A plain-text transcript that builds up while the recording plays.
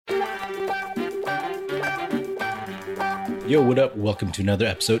Yo, what up? Welcome to another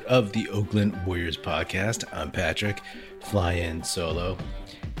episode of the Oakland Warriors podcast. I'm Patrick, flying solo.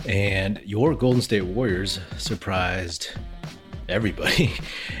 And your Golden State Warriors surprised everybody.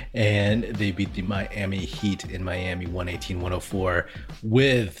 And they beat the Miami Heat in Miami 118-104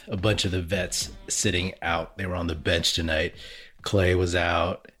 with a bunch of the vets sitting out. They were on the bench tonight. Clay was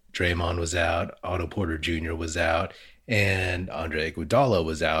out. Draymond was out. Otto Porter Jr. was out. And Andre Iguodala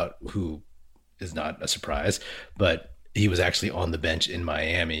was out, who is not a surprise, but he was actually on the bench in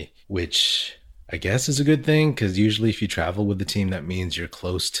Miami, which I guess is a good thing because usually if you travel with the team, that means you're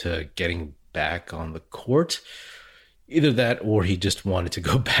close to getting back on the court. Either that or he just wanted to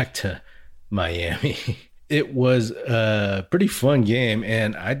go back to Miami. It was a pretty fun game,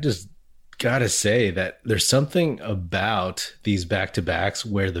 and I just gotta say that there's something about these back-to-backs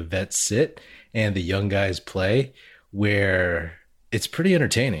where the vets sit and the young guys play where it's pretty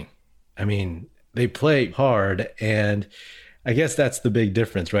entertaining. I mean, they play hard, and I guess that's the big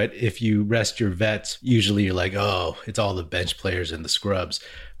difference, right? If you rest your vets, usually you're like, oh, it's all the bench players and the scrubs.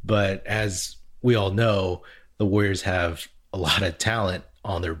 But as we all know, the Warriors have a lot of talent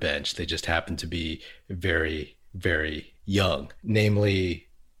on their bench. They just happen to be very, very young, namely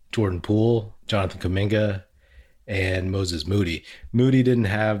Jordan Poole, Jonathan Kuminga, and Moses Moody. Moody didn't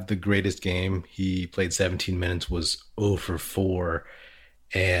have the greatest game. He played 17 minutes, was 0 for 4,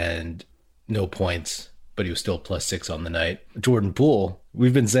 and no points, but he was still +6 on the night. Jordan Poole,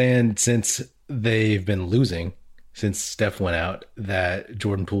 we've been saying since they've been losing, since Steph went out, that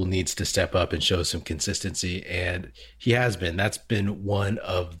Jordan Poole needs to step up and show some consistency, and he has been. That's been one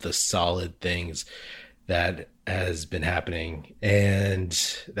of the solid things that has been happening, and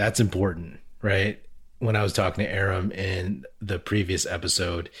that's important, right? When I was talking to Aram in the previous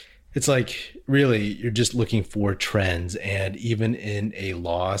episode, it's like, really, you're just looking for trends, and even in a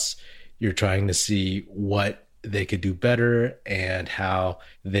loss, you're trying to see what they could do better and how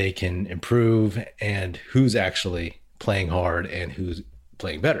they can improve and who's actually playing hard and who's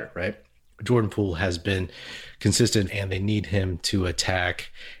playing better, right? Jordan Poole has been consistent, and they need him to attack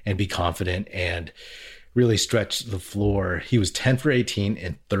and be confident and really stretch the floor. He was 10 for 18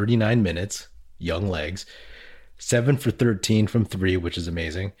 in 39 minutes, young legs, 7 for 13 from 3, which is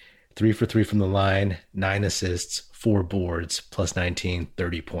amazing, 3 for 3 from the line, 9 assists, 4 boards, +19,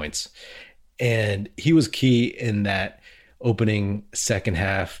 30 points. And he was key in that opening second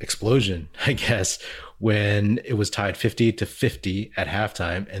half explosion, I guess, when it was tied 50-50 at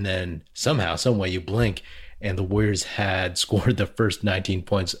halftime. And then somehow, some way you blink, and the Warriors had scored the first 19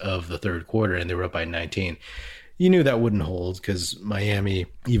 points of the third quarter, and they were up by 19. You knew that wouldn't hold because Miami,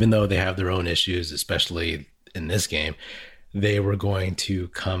 even though they have their own issues, especially in this game, they were going to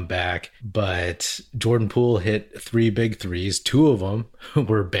come back. But Jordan Poole hit 3 big threes. 2 of them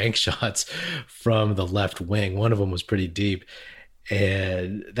were bank shots from the left wing. One of them was pretty deep.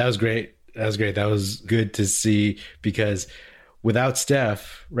 And that was great. That was good to see, because without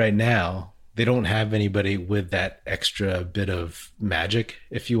Steph right now, they don't have anybody with that extra bit of magic,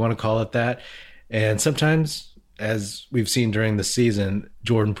 if you want to call it that. And sometimes, as we've seen during the season,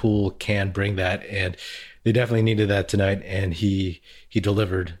 Jordan Poole can bring that, and they definitely needed that tonight, and he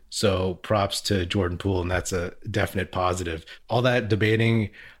delivered. So props to Jordan Poole, and that's a definite positive. All that debating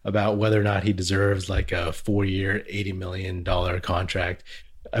about whether or not he deserves like a 4-year, $80 million contract.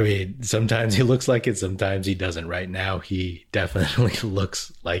 I mean, sometimes he looks like it, sometimes he doesn't. Right now, he definitely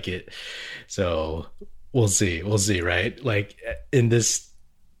looks like it. So we'll see, right? Like in this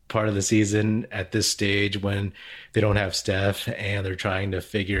part of the season at this stage when they don't have Steph and they're trying to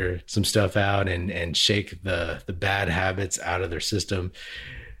figure some stuff out and shake the bad habits out of their system,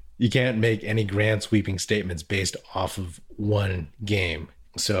 you can't make any grand sweeping statements based off of one game.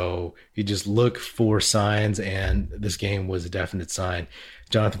 So you just look for signs, and this game was a definite sign.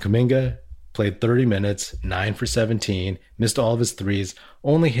 Jonathan Kuminga played 30 minutes, 9 for 17, missed all of his threes,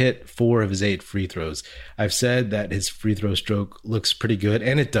 only hit 4 of his 8 free throws. I've said that his free throw stroke looks pretty good,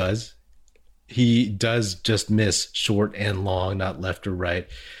 and it does. He does just miss short and long, not left or right.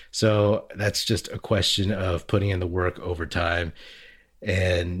 So that's just a question of putting in the work over time.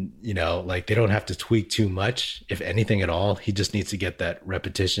 And, like, they don't have to tweak too much, if anything at all. He just needs to get that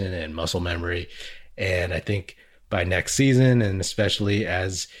repetition and muscle memory. And I think by next season, and especially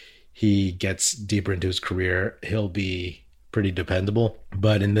as he gets deeper into his career, he'll be pretty dependable.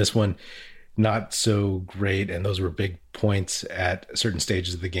 But in this one, not so great. And those were big points at certain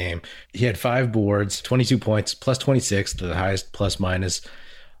stages of the game. He had 5 boards, 22 points, +26, the highest plus minus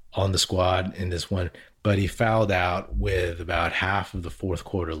on the squad in this one. But he fouled out with about half of the fourth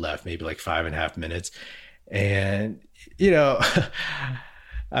quarter left, maybe like 5.5 minutes. And,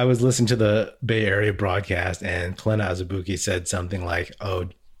 I was listening to the Bay Area broadcast, and Clint Azubuike said something like, "Oh,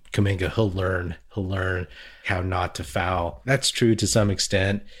 Kuminga, he'll learn how not to foul." That's true to some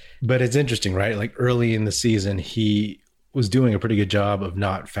extent, but it's interesting, right? Like early in the season, he was doing a pretty good job of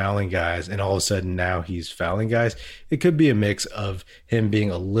not fouling guys, and all of a sudden now he's fouling guys. It could be a mix of him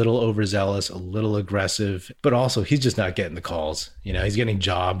being a little overzealous, a little aggressive, but also he's just not getting the calls. You know, he's getting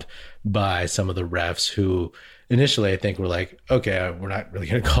jobbed by some of the refs who initially I think were like, okay, we're not really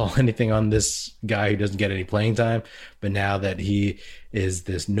going to call anything on this guy who doesn't get any playing time. But now that he is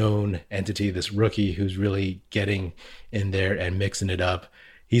this known entity, this rookie who's really getting in there and mixing it up,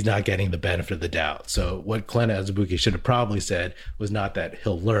 he's not getting the benefit of the doubt. So what Clint Azubuike should have probably said was not that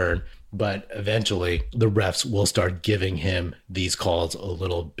he'll learn, but eventually the refs will start giving him these calls a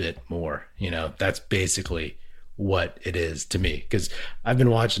little bit more. You know, that's basically what it is to me, because I've been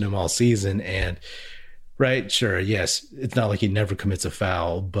watching him all season and right, sure, yes, it's not like he never commits a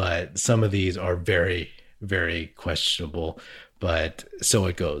foul, but some of these are very, very questionable, but so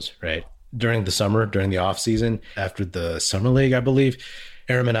it goes, right? During the summer, during the off season, after the summer league, I believe,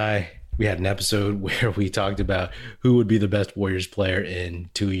 Aram and I, we had an episode where we talked about who would be the best Warriors player in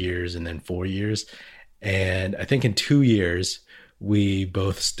 2 years and then 4 years. And I think in 2 years, we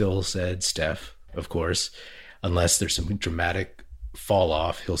both still said Steph, of course, unless there's some dramatic fall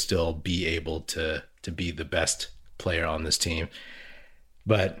off, he'll still be able to be the best player on this team.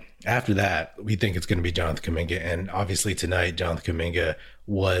 But after that, we think it's going to be Jonathan Kuminga. And obviously tonight, Jonathan Kuminga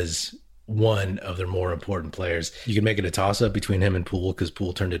was one of their more important players. You can make it a toss-up between him and Poole because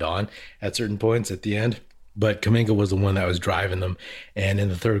Poole turned it on at certain points at the end. But Kuminga was the one that was driving them. And in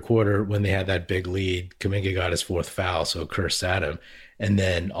the third quarter, when they had that big lead, Kuminga got his fourth foul, so Kerr sat him. And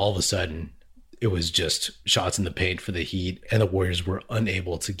then all of a sudden, it was just shots in the paint for the Heat, and the Warriors were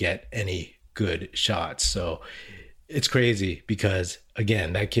unable to get any good shots. So it's crazy because,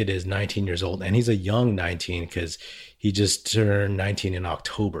 again, that kid is 19 years old, and he's a young 19 because he just turned 19 in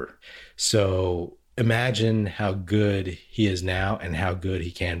October. So imagine how good he is now and how good he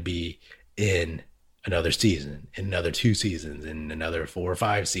can be in another season, in another 2 seasons, in another 4 or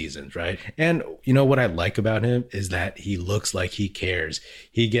 5 seasons, right? And you know what I like about him is that he looks like he cares.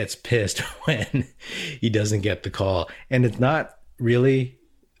 He gets pissed when he doesn't get the call. And it's not really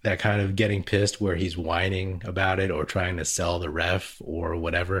that kind of getting pissed where he's whining about it or trying to sell the ref or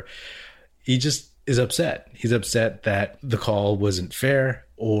whatever. He just is upset. He's upset that the call wasn't fair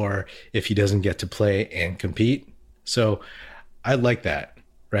or if he doesn't get to play and compete. So I like that,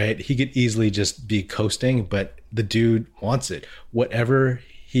 right? He could easily just be coasting, but the dude wants it. Whatever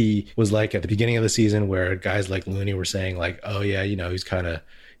he was like at the beginning of the season where guys like Looney were saying like, oh yeah, you know,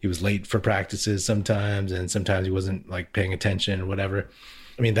 he was late for practices sometimes and sometimes he wasn't like paying attention or whatever.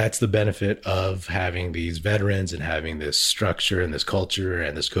 I mean, that's the benefit of having these veterans and having this structure and this culture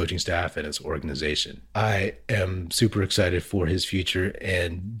and this coaching staff and this organization. I am super excited for his future,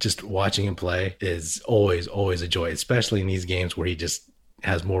 and just watching him play is always, always a joy, especially in these games where he just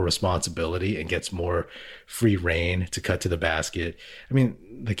has more responsibility and gets more free reign to cut to the basket. I mean,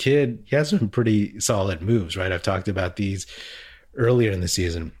 the kid, he has some pretty solid moves, right? I've talked about these earlier in the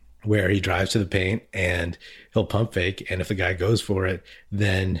season where he drives to the paint and he'll pump fake. And if the guy goes for it,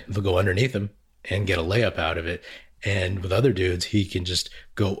 then they'll go underneath him and get a layup out of it. And with other dudes, he can just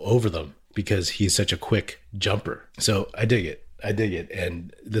go over them because he's such a quick jumper. So I dig it.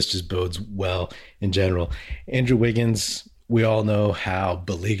 And this just bodes well in general. Andrew Wiggins, we all know how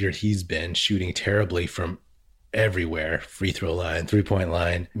beleaguered he's been, shooting terribly from everywhere, free throw line, 3-point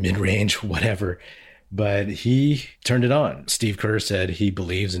line, mid-range, whatever. But he turned it on. Steve Kerr said he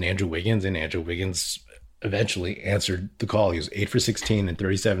believes in Andrew Wiggins, and Andrew Wiggins eventually answered the call. He was 8 for 16 in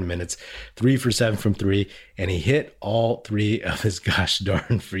 37 minutes, 3 for 7 from 3, and he hit all 3 of his gosh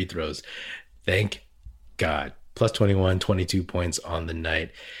darn free throws. Thank God. Plus 21, 22 points on the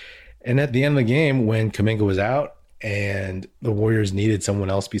night. And at the end of the game, when Kuminga was out and the Warriors needed someone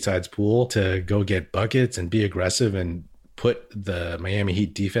else besides Poole to go get buckets and be aggressive and put the Miami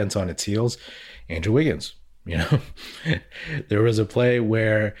Heat defense on its heels, Andrew Wiggins. You know, there was a play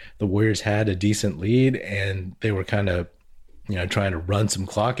where the Warriors had a decent lead and they were kind of, you know, trying to run some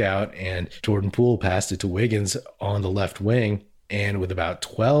clock out, and Jordan Poole passed it to Wiggins on the left wing. And with about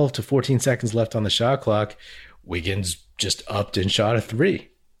 12 to 14 seconds left on the shot clock, Wiggins just upped and shot a 3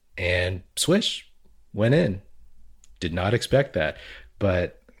 and swish, went in. Did not expect that,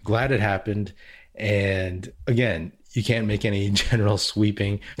 but glad it happened. And again, you can't make any general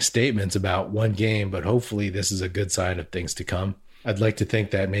sweeping statements about one game, but hopefully this is a good sign of things to come. I'd like to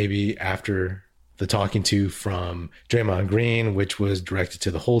think that maybe after the talking to from Draymond Green, which was directed to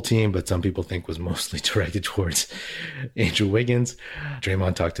the whole team, but some people think was mostly directed towards Andrew Wiggins.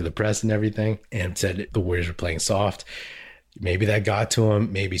 Draymond talked to the press and everything and said the Warriors were playing soft. Maybe that got to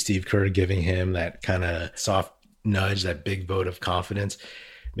him. Maybe Steve Kerr giving him that kind of soft nudge, that big vote of confidence.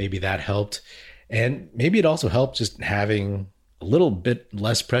 Maybe that helped. And maybe it also helped just having a little bit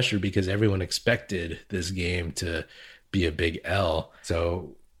less pressure because everyone expected this game to be a big L.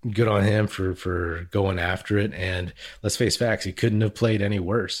 So good on him for going after it. And let's face facts, he couldn't have played any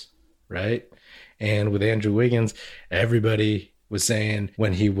worse, right? And with Andrew Wiggins, everybody was saying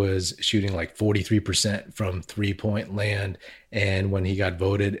when he was shooting like 43% from 3-point land and when he got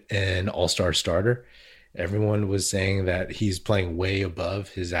voted an all-star starter, everyone was saying that he's playing way above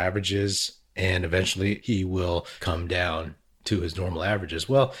his averages and eventually he will come down to his normal averages.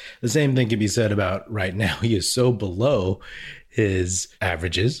 Well, the same thing can be said about right now. He is so below his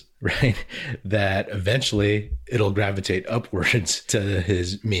averages, right, that eventually it'll gravitate upwards to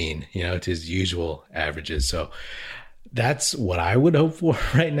his mean, to his usual averages. So that's what I would hope for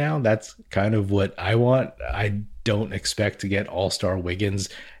right now. That's kind of what I want. I don't expect to get all-star Wiggins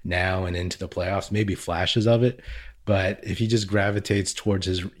now and into the playoffs, maybe flashes of it. But if he just gravitates towards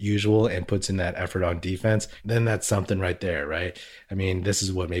his usual and puts in that effort on defense, then that's something right there, right? I mean, this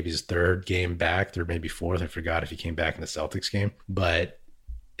is maybe his third game back, or maybe fourth. I forgot if he came back in the Celtics game. But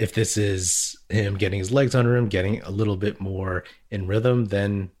if this is him getting his legs under him, getting a little bit more in rhythm,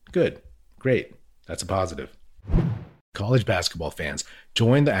 then good, great. That's a positive. College basketball fans,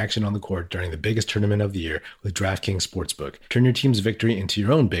 join the action on the court during the biggest tournament of the year with DraftKings Sportsbook. Turn your team's victory into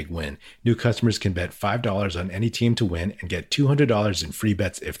your own big win. New customers can bet $5 on any team to win and get $200 in free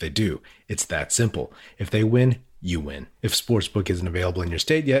bets if they do. It's that simple. If they win, you win. If Sportsbook isn't available in your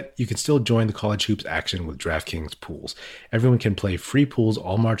state yet, you can still join the college hoops action with DraftKings Pools. Everyone can play free pools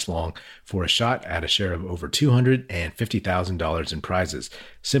all March long for a shot at a share of over $250,000 in prizes.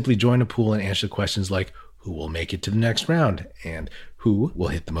 Simply join a pool and answer questions like, who will make it to the next round, and who will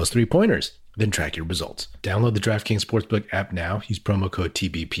hit the most three-pointers. Then track your results. Download the DraftKings Sportsbook app now. Use promo code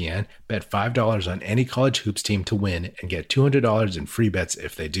TBPN. Bet $5 on any college hoops team to win and get $200 in free bets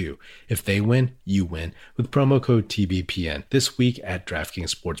if they do. If they win, you win with promo code TBPN this week at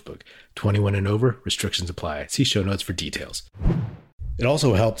DraftKings Sportsbook. 21 and over. Restrictions apply. See show notes for details. It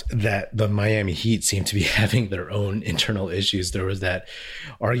also helped that the Miami Heat seemed to be having their own internal issues. There was that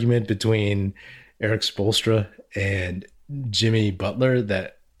argument between Eric Spoelstra and Jimmy Butler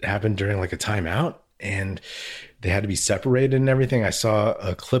that happened during like a timeout and they had to be separated and everything. I saw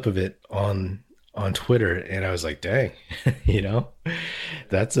a clip of it on Twitter and I was like, dang,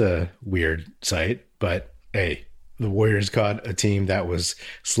 that's a weird sight, but hey, the Warriors caught a team that was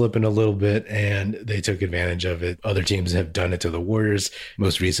slipping a little bit and they took advantage of it. Other teams have done it to the Warriors,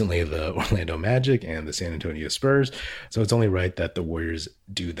 most recently the Orlando Magic and the San Antonio Spurs. So it's only right that the Warriors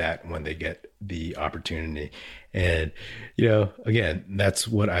do that when they get the opportunity. And, again, that's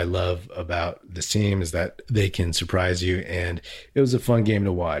what I love about this team is that they can surprise you. And it was a fun game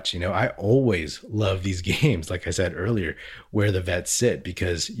to watch. I always love these games, like I said earlier, where the vets sit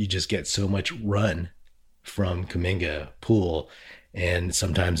because you just get so much run from Kuminga, Poole, and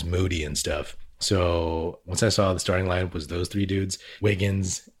sometimes Moody and stuff. So once I saw the starting lineup was those three dudes,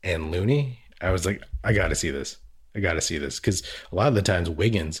 Wiggins and Looney, I was like, I got to see this. Because a lot of the times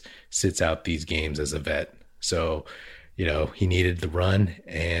Wiggins sits out these games as a vet. So, he needed the run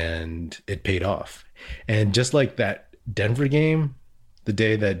and it paid off. And just like that Denver game, the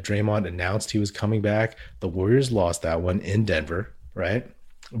day that Draymond announced he was coming back, the Warriors lost that one in Denver, right?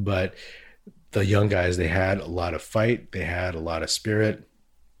 But the young guys, they had a lot of fight. They had a lot of spirit.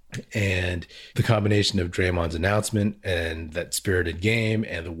 And the combination of Draymond's announcement and that spirited game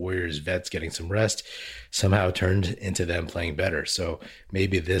and the Warriors vets getting some rest somehow turned into them playing better. So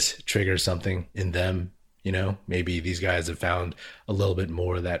maybe this triggers something in them. Maybe these guys have found a little bit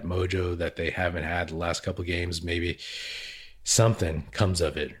more of that mojo that they haven't had the last couple of games. Maybe something comes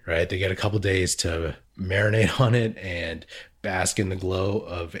of it, right? They get a couple of days to marinate on it and bask in the glow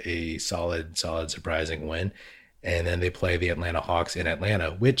of a solid, surprising win. And then they play the Atlanta Hawks in Atlanta,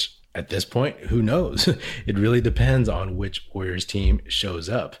 which at this point, who knows? It really depends on which Warriors team shows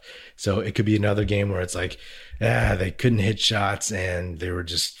up. So it could be another game where it's like, they couldn't hit shots and they were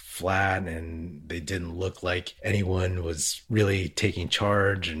just flat and they didn't look like anyone was really taking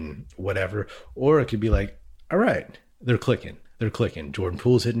charge and whatever. Or it could be like, all right, they're clicking. Jordan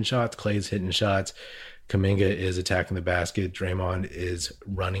Poole's hitting shots, Clay's hitting shots. Kuminga is attacking the basket. Draymond is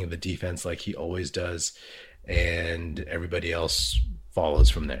running the defense like he always does. And everybody else follows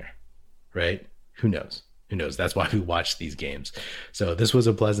from there, right? Who knows? who knows? That's why we watch these games. So this was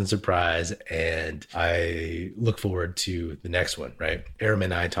a pleasant surprise, and I look forward to the next one, right? Aram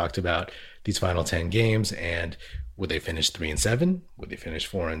and I talked about these final 10 games, and would they finish 3-7? Would they finish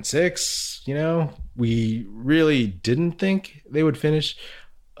 4-6? You know, we really didn't think they would finish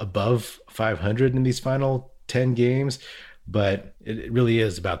above 500 in these final 10 games, but it really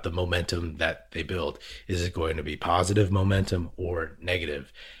is about the momentum that they build. Is it going to be positive momentum or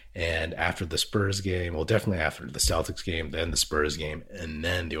negative? And after the Spurs game, well, definitely after the Celtics game, then the Spurs game, and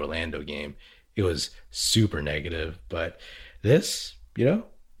then the Orlando game, it was super negative. But this, you know,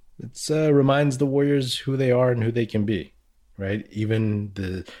 it reminds the Warriors who they are and who they can be, right? Even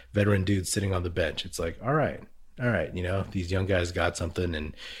the veteran dudes sitting on the bench, it's like, all right, you know, these young guys got something,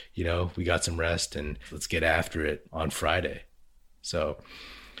 and, you know, we got some rest, and let's get after it on Friday. So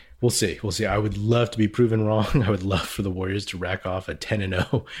we'll see. I would love to be proven wrong. I would love for the Warriors to rack off a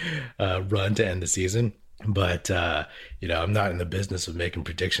 10-0 run to end the season. But, you know, I'm not in the business of making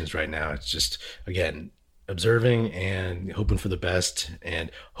predictions right now. It's just, again, observing and hoping for the best, and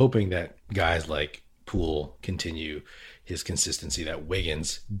hoping that guys like Poole continue his consistency, that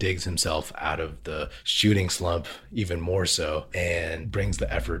Wiggins digs himself out of the shooting slump even more so, and brings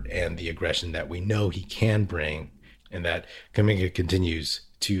the effort and the aggression that we know he can bring, and that Kuminga continues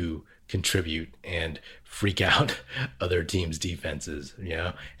to contribute and freak out other teams' defenses, you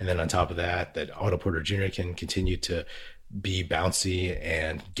know? And then on top of that, that Otto Porter Jr. can continue to be bouncy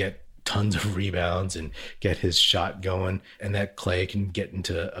and get tons of rebounds and get his shot going, and that Clay can get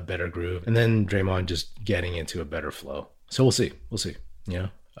into a better groove, and then Draymond just getting into a better flow. So we'll see, you know,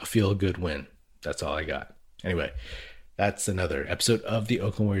 a feel-good win. That's all I got. Anyway, that's another episode of the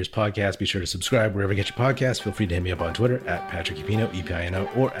Oakland Warriors podcast. Be sure to subscribe wherever you get your podcasts. Feel free to hit me up on Twitter at Patrick Epino, E-P-I-N-O,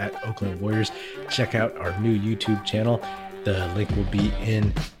 or at Oakland Warriors. Check out our new YouTube channel. The link will be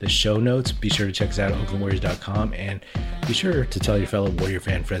in the show notes. Be sure to check us out at oaklandwarriors.com, and be sure to tell your fellow Warrior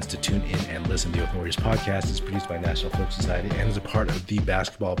fan friends to tune in and listen. The Oakland Warriors podcast is produced by National Flip Society and is a part of the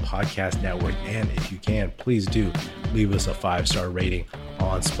Basketball Podcast Network. And if you can, please do leave us a 5-star rating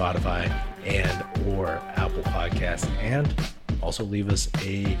on Spotify and or Apple Podcasts, and also leave us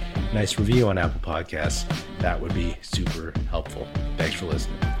a nice review on Apple Podcasts. That would be super helpful. Thanks for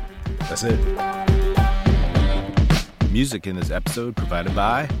listening. That's it. Music in this episode provided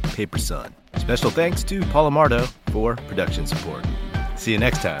by Paper Sun. Special thanks to Paul Amardo for production support. See you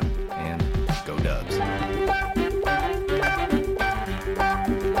next time, and go Dubs.